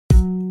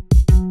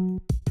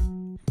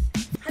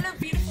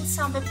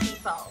summer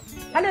people.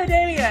 Hello,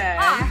 Dalien.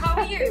 Hi, how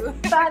are you?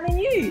 Fine, and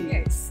you?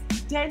 Yes.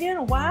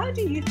 Dalien, why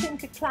do you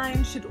think a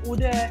client should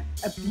order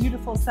a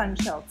beautiful sun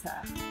shelter?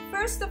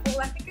 First of all,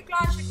 I think a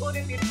client should order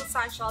a beautiful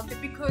sun shelter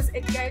because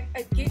it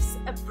gives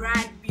a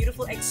brand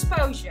beautiful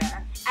exposure,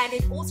 and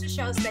it also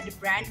shows that the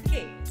brand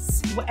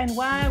cares. And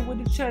why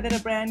would it show that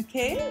a brand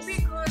cares?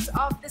 Because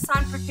of the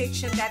sun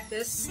protection that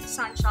this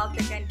sun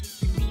shelter can give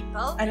to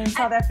people. And in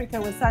South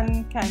Africa with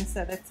sun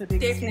cancer, that's a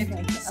big skin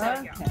Definitely cancer. so,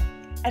 Okay. yeah.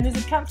 And is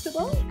it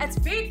comfortable? It's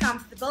very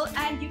comfortable,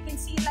 and you can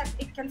see that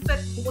it can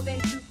fit more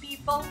than 2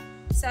 people.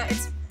 So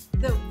it's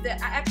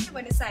I actually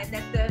want to say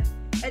that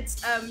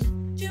it's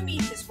 2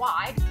 meters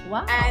wide.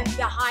 Wow. And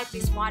the height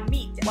is 1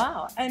 meter.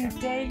 Wow. And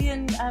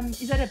Dalien,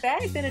 is that a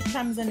bag that it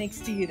comes in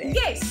next to you there?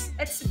 Yes,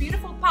 it's a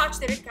beautiful pouch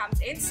that it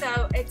comes in,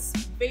 so it's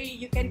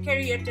you can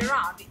carry it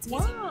around. It's easy.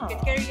 Wow. You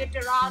can carry it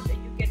around, and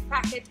you can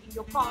pack it in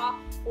your car,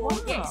 or Wow.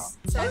 yes,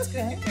 so it's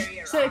good to carry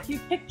around. So if you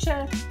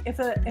picture if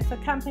a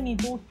company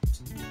bought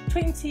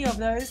 20 of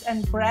those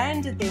and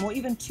branded them, or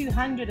even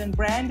 200 and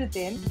branded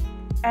them,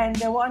 and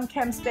they were on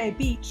Camps Bay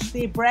Beach,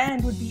 their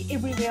brand would be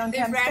everywhere on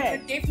Camps Bay. Their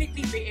brand would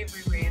definitely be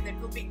everywhere.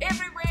 That will be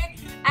everywhere.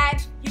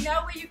 And you know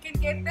where you can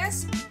get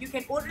this? You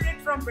can order it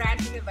from Brand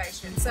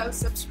Innovation. So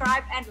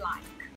subscribe and like.